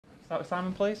Start with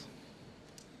Simon, please.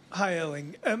 Hi,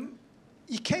 Erling.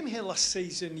 You came here last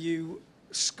season, you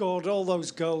scored all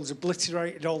those goals,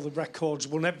 obliterated all the records,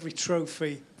 won every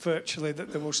trophy virtually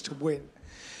that there was to win.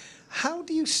 How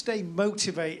do you stay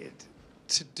motivated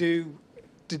to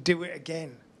do it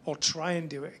again, or try and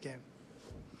do it again?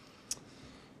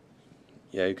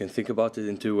 Yeah, you can think about it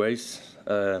in two ways.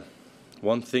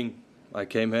 One thing, I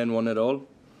came here and won it all.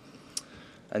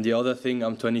 And the other thing,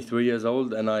 I'm 23 years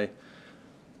old and I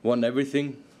won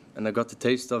everything. And I got the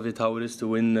taste of it, how it is to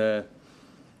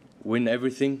win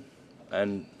everything.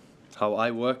 And how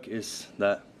I work is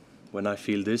that when I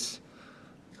feel this,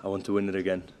 I want to win it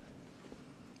again.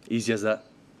 Easy as that.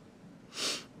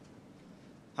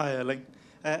 Hi, Erling.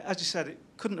 As you said, it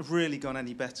couldn't have really gone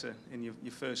any better in your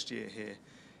first year here.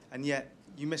 And yet,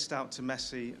 you missed out to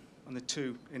Messi on the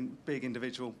two big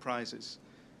individual prizes.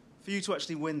 For you to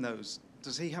actually win those,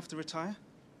 does he have to retire?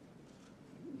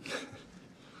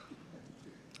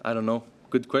 I don't know.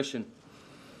 Good question.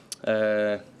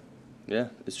 Yeah,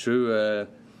 it's true.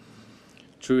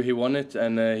 True, he won it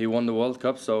and he won the World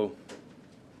Cup. So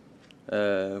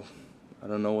I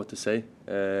don't know what to say.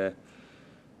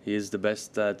 He is the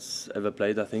best that's ever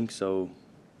played, I think. So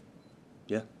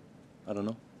yeah, I don't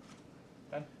know.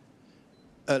 Ben?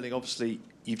 Erling, obviously,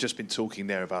 you've just been talking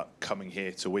there about coming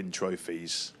here to win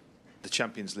trophies. The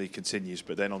Champions League continues,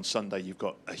 but then on Sunday you've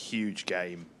got a huge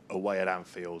game away at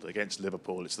Anfield against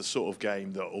Liverpool. It's the sort of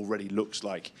game that already looks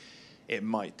like it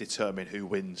might determine who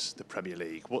wins the Premier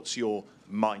League. What's your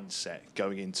mindset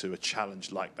going into a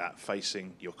challenge like that,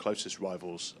 facing your closest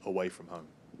rivals away from home?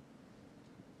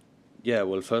 Yeah,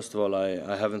 well, first of all,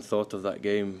 I haven't thought of that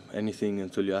game, anything,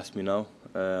 until you asked me now.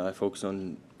 I focus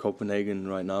on Copenhagen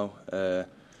right now.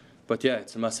 But yeah,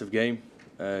 it's a massive game.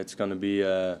 It's going to be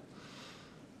a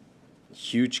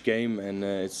huge game, and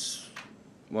it's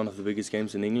one of the biggest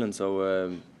games in England.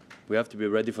 So we have to be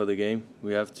ready for the game.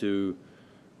 We have to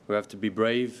be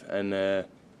brave, and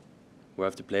we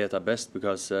have to play at our best,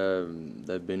 because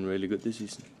they've been really good this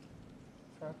season.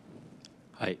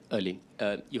 Hi, Erling.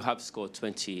 You have scored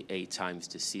 28 times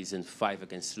this season, 5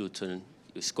 against Luton.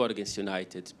 You scored against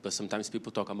United, but sometimes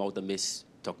people talk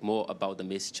more about the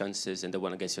missed chances and the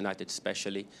one against United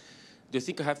especially. Do you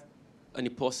think you have an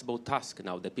impossible task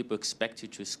now, that people expect you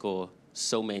to score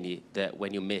so many that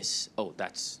when you miss, oh,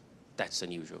 that's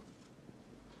unusual?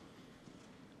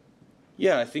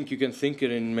 Yeah, I think you can think it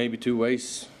in maybe two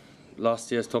ways. Last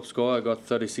year's top scorer, I got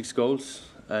 36 goals,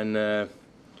 and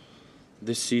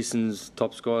this season's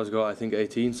top scorer has got, I think,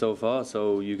 18 so far.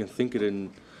 So you can think it in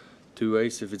two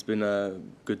ways, if it's been a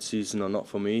good season or not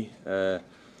for me.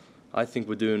 I think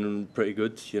we're doing pretty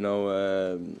good, you know,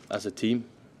 as a team.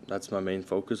 That's my main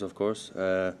focus, of course.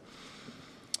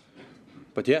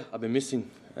 But yeah, I've been missing.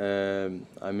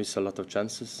 I miss a lot of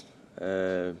chances.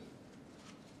 I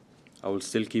will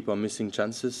still keep on missing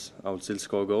chances. I will still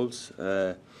score goals.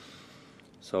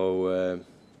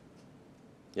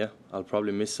 Yeah, I'll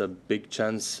probably miss a big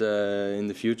chance in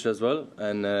the future as well.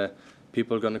 And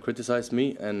people are going to criticize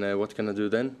me. And what can I do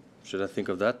then? Should I think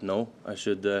of that? No. I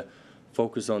should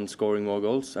focus on scoring more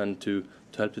goals and to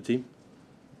help the team.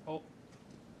 Oh.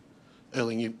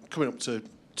 Erling, you're coming up to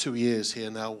 2 years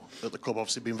here now at the club,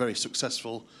 obviously been very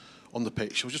successful on the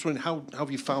pitch. I was just wondering, how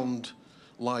have you found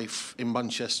life in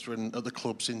Manchester and at the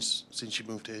club since you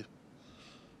moved here?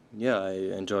 Yeah, I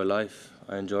enjoy life.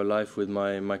 I enjoy life with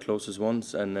my closest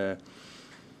ones, and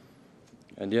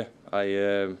yeah,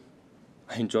 I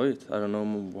enjoy it. I don't know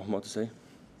what more to say.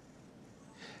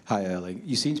 Hi, Erling.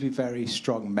 You seem to be very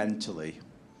strong mentally,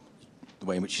 the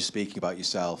way in which you're speaking about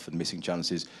yourself and missing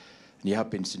chances, and you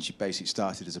have been since you basically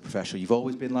started as a professional. You've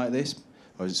always been like this,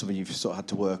 or is it something you've sort of had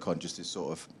to work on, just this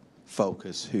sort of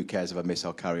focus, who cares if I miss,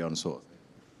 I'll carry on sort of thing?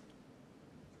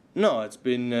 No, it's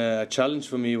been a challenge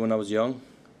for me when I was young.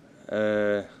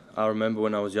 I remember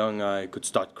when I was young, I could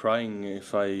start crying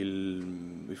if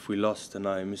we lost and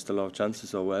I missed a lot of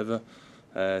chances or whatever.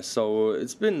 So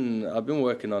I've been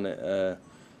working on it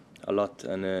a lot,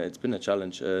 and it's been a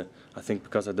challenge. I think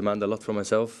because I demand a lot from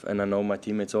myself, and I know my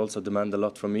teammates also demand a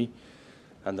lot from me,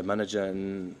 and the manager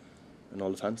and all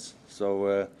the fans.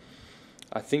 So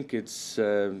I think it's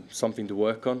something to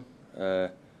work on,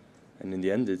 and in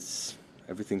the end,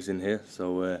 everything's in here.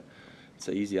 So. It's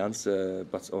an easy answer,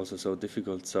 but also so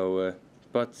difficult. So,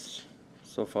 but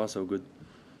so far so good.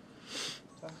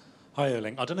 Hi,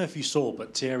 Erling. I don't know if you saw,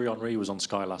 but Thierry Henry was on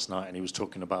Sky last night, and he was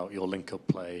talking about your link-up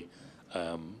play,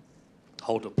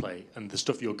 hold-up play, and the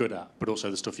stuff you're good at, but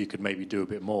also the stuff you could maybe do a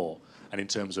bit more, and in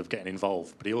terms of getting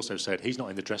involved. But he also said he's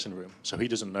not in the dressing room, so he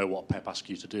doesn't know what Pep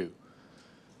asks you to do.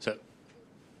 So,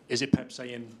 is it Pep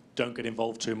saying don't get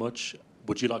involved too much,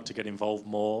 Would you like to get involved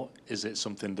more? Is it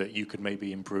something that you could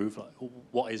maybe improve? Like,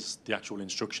 what is the actual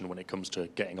instruction when it comes to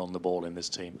getting on the ball in this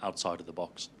team outside of the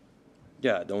box?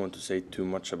 Yeah, I don't want to say too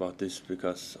much about this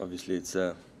because obviously it's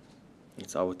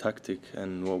our tactic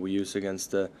and what we use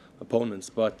against the opponents.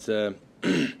 But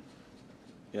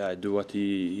yeah, I do what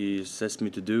he says me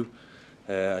to do.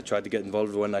 I try to get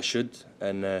involved when I should,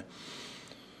 and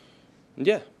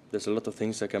yeah, there's a lot of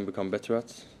things I can become better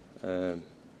at.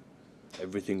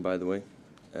 Everything, by the way.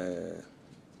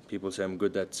 People say I'm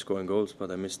good at scoring goals, but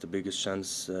I missed the biggest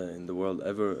chance in the world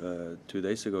ever 2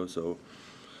 days ago. So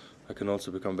I can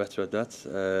also become better at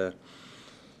that.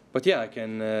 But yeah, I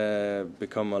can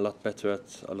become a lot better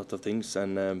at a lot of things,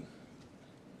 and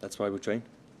that's why we train.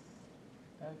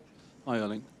 Hi,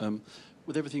 Erling.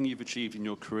 With everything you've achieved in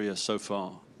your career so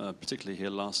far, particularly here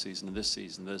last season and this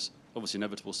season, there's obviously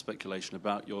inevitable speculation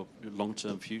about your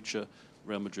long-term future.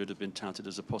 Real Madrid have been touted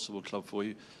as a possible club for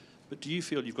you. But do you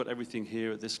feel you've got everything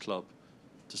here at this club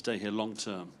to stay here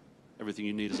long-term, everything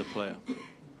you need as a player?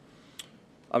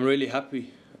 I'm really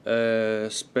happy,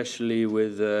 especially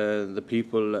with the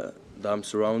people that I'm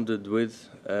surrounded with,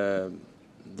 the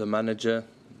manager,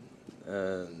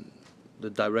 the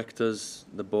directors,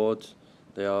 the board.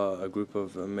 They are a group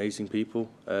of amazing people,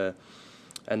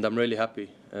 and I'm really happy,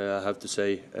 I have to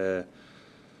say.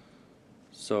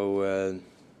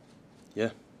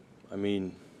 Yeah, I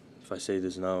mean, if I say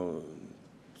this now,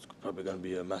 it's probably going to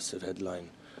be a massive headline.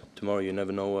 Tomorrow you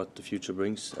never know what the future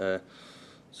brings.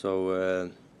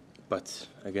 But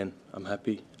again, I'm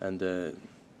happy, and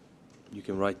you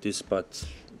can write this, but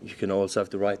you can also have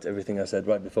to write everything I said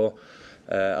right before.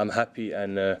 I'm happy,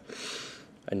 and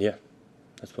yeah,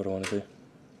 that's what I want to do.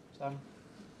 Sam?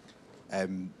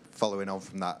 Following on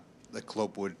from that, the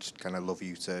club would kind of love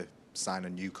you to sign a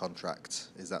new contract.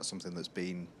 Is that something that's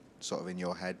been sort of in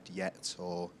your head yet,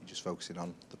 or you're just focusing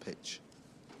on the pitch?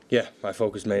 Yeah, my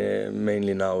focus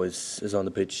mainly now is on the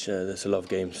pitch. There's a lot of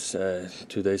games.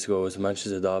 2 days ago was a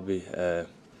Manchester derby,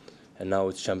 and now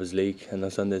it's Champions League, and on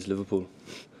Sunday it's Liverpool.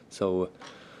 So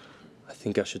I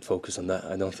think I should focus on that.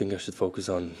 I don't think I should focus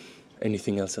on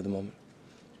anything else at the moment.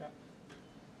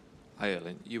 Hi,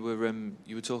 Erling. You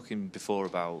were talking before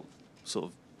about sort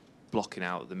of blocking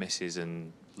out the misses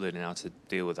and learning how to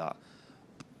deal with that.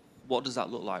 What does that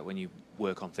look like when you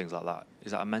work on things like that?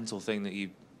 Is that a mental thing that you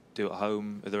do at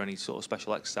home? Are there any sort of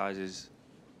special exercises?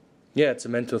 Yeah, it's a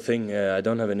mental thing. I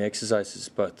don't have any exercises,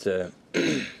 but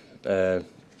I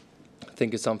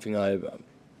think it's something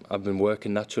I've been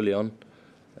working naturally on.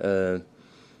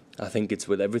 I think it's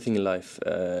with everything in life.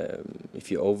 If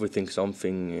you overthink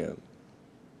something,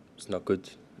 it's not good.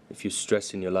 If you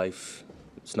stress in your life,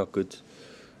 it's not good.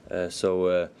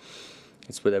 So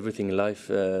it's with everything in life,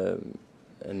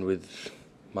 and with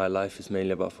my life is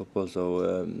mainly about football.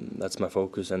 So that's my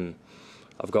focus, and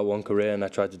I've got one career, and I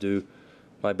try to do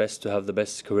my best to have the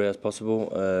best career as possible.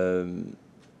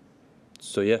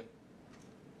 So yeah,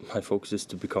 my focus is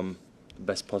to become the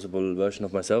best possible version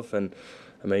of myself, and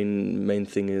the main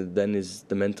thing then is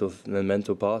the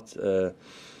mental part,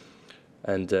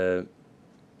 and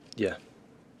yeah,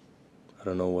 I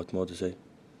don't know what more to say.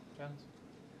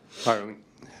 Hi,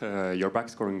 you're back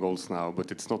scoring goals now, but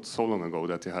it's not so long ago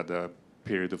that you had a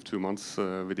period of 2 months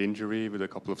with injury, with a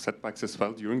couple of setbacks as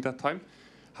well during that time.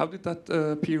 How did that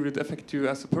period affect you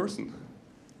as a person?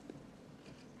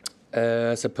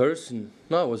 As a person,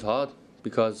 no, it was hard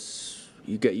because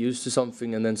you get used to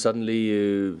something and then suddenly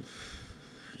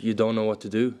you don't know what to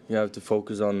do. You have to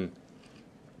focus on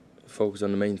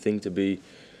the main thing, to be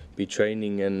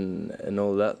training and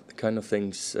all that kind of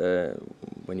things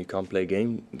when you can't play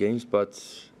games. But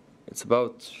it's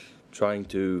about trying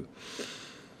to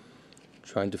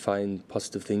find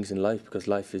positive things in life, because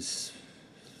life is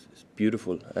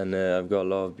beautiful, and I've got a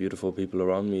lot of beautiful people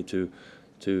around me to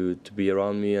be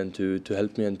around me and to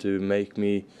help me and to make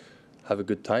me have a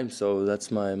good time. So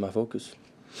that's my focus.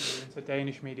 Into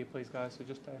Danish media, please, guys. So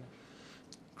just Danish.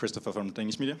 Christopher from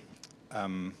Danish media.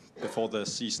 Before the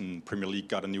season, Premier League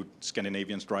got a new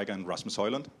Scandinavian striker in Rasmus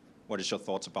Haaland. What is your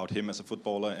thoughts about him as a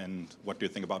footballer, and what do you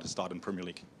think about his start in Premier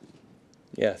League?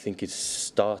 Yeah, I think his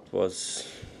start was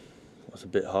a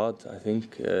bit hard, I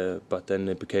think, but then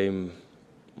it became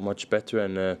much better,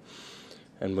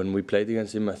 and when we played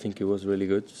against him, I think he was really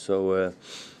good. So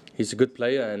he's a good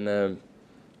player, and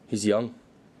he's young,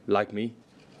 like me.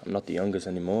 I'm not the youngest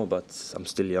anymore, but I'm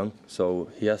still young, so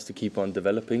he has to keep on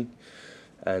developing.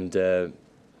 And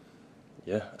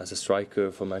yeah, as a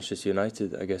striker for Manchester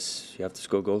United, I guess you have to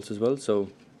score goals as well, so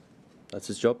that's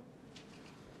his job.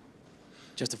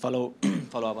 Just to follow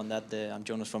up on that, I'm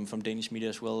Jonas from Danish media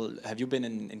as well. Have you been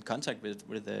in contact with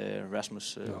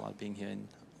Rasmus while being here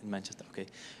in Manchester. Okay.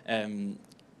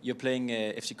 You're playing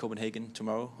FC Copenhagen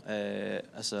tomorrow.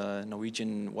 As a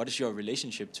Norwegian, what is your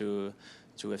relationship to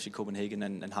FC Copenhagen,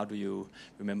 and how do you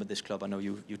remember this club? I know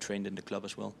you trained in the club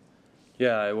as well.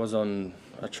 Yeah, I was on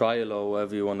a trial or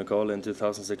whatever you want to call it in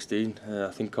 2016.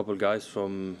 I think a couple of guys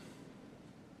from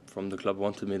the club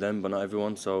wanted me then, but not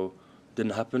everyone, so it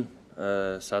didn't happen.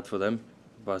 Sad for them,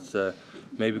 but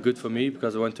maybe good for me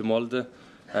because I went to Molde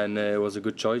and it was a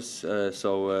good choice.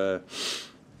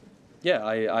 Yeah,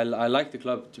 I like the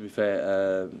club, to be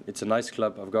fair. It's a nice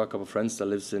club. I've got a couple of friends that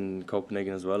lives in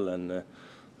Copenhagen as well, and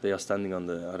they are standing on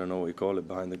the, I don't know what you call it,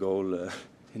 behind the goal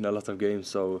in a lot of games.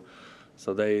 So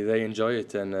they enjoy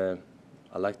it, and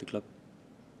I like the club.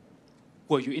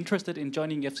 Were you interested in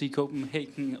joining FC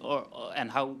Copenhagen,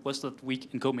 and how was that week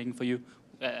in Copenhagen for you,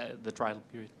 the trial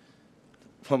period?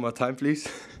 One more time, please.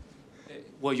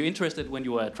 Were you interested when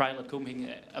you were at trial at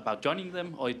Copenhagen about joining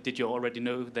them, or did you already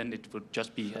know then it would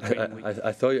just be a training week?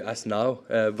 I thought you asked now,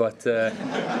 but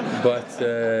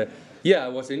yeah, I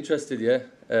was interested. Yeah,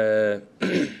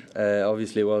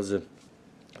 obviously it was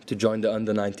to join the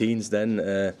under-19s then.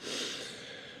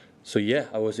 So yeah,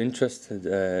 I was interested.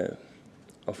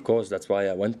 Of course, that's why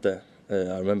I went there.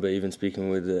 I remember even speaking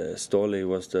with Ståle,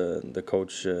 was the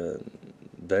coach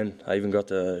then. I even got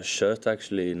a shirt,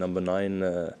 actually, number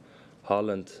 9.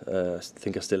 Haaland. I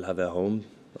think I still have it at home,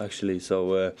 actually.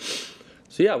 So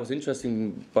yeah, I was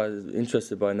interested, but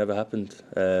it never happened.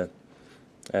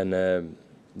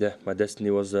 Yeah, my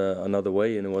destiny was another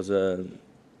way, and it was a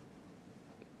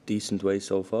decent way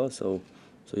so far. So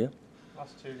yeah.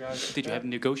 Last two guys. Did you have a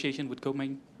negotiation with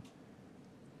Copenhagen?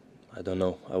 I don't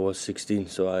know. I was 16,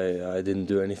 so I didn't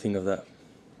do anything of that.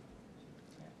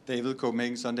 David,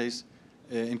 Copenhagen Sundays.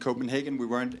 In Copenhagen, we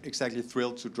weren't exactly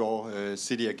thrilled to draw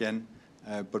City again.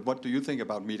 But what do you think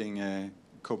about meeting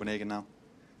Copenhagen now?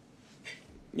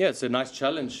 Yeah, it's a nice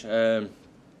challenge.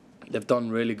 They've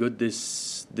done really good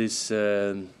this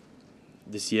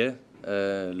year.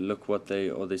 Look what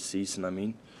or this season, I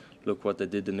mean. Look what they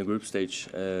did in the group stage.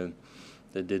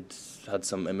 They had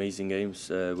some amazing games.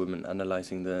 We've been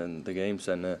analysing the games,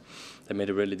 and they made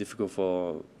it really difficult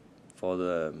for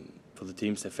the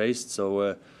teams they faced.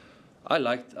 So I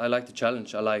like the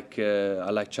challenge. I like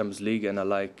Champions League, and I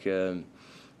like to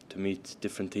meet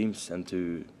different teams and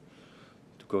to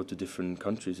go to different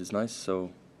countries. It's nice.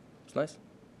 So it's nice.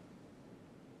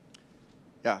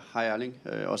 Ja, hej Erling.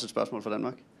 Også et spørgsmål fra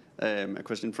Danmark. A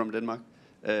question from Denmark.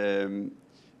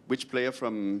 Which player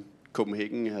from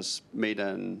Copenhagen has made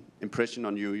an impression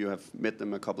on you? You have met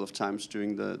them a couple of times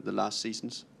during the last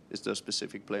seasons. Is there a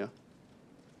specific player?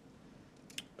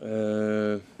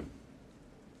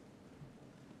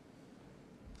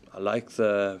 I like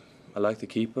the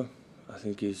keeper. I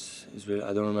think he's really.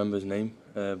 I don't remember his name,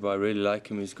 but I really like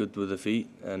him. He's good with the feet,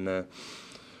 and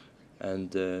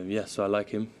yeah, so I like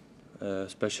him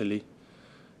especially.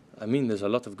 I mean, there's a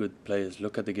lot of good players.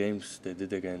 Look at the games they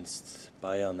did against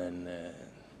Bayern and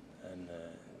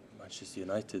Manchester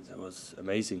United. It was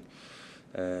amazing.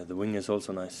 The wing is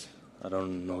also nice. I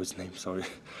don't know his name, sorry.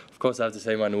 Of course, I have to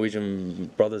say my Norwegian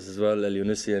brothers as well,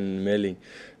 Elionussi and Meling.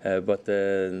 But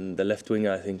the left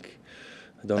winger, I think,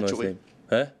 I don't know his name.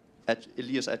 Huh?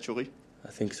 Elias Achuri? I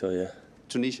think so, yeah.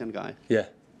 Tunisian guy? Yeah,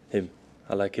 him.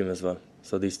 I like him as well.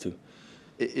 So these two.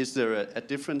 Is there a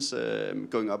difference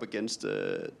going up against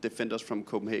defenders from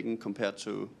Copenhagen compared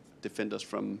to defenders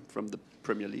from the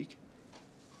Premier League?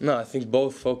 No, I think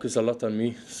both focus a lot on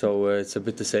me, so it's a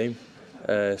bit the same.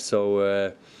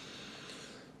 So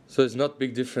it's not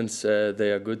big difference.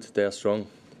 They are good. They are strong.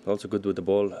 Also good with the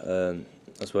ball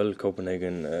as well.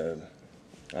 Copenhagen.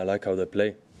 I like how they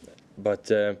play, but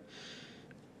they're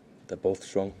both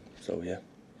strong. So yeah.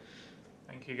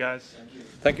 Thank you, guys.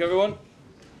 Thank you, everyone.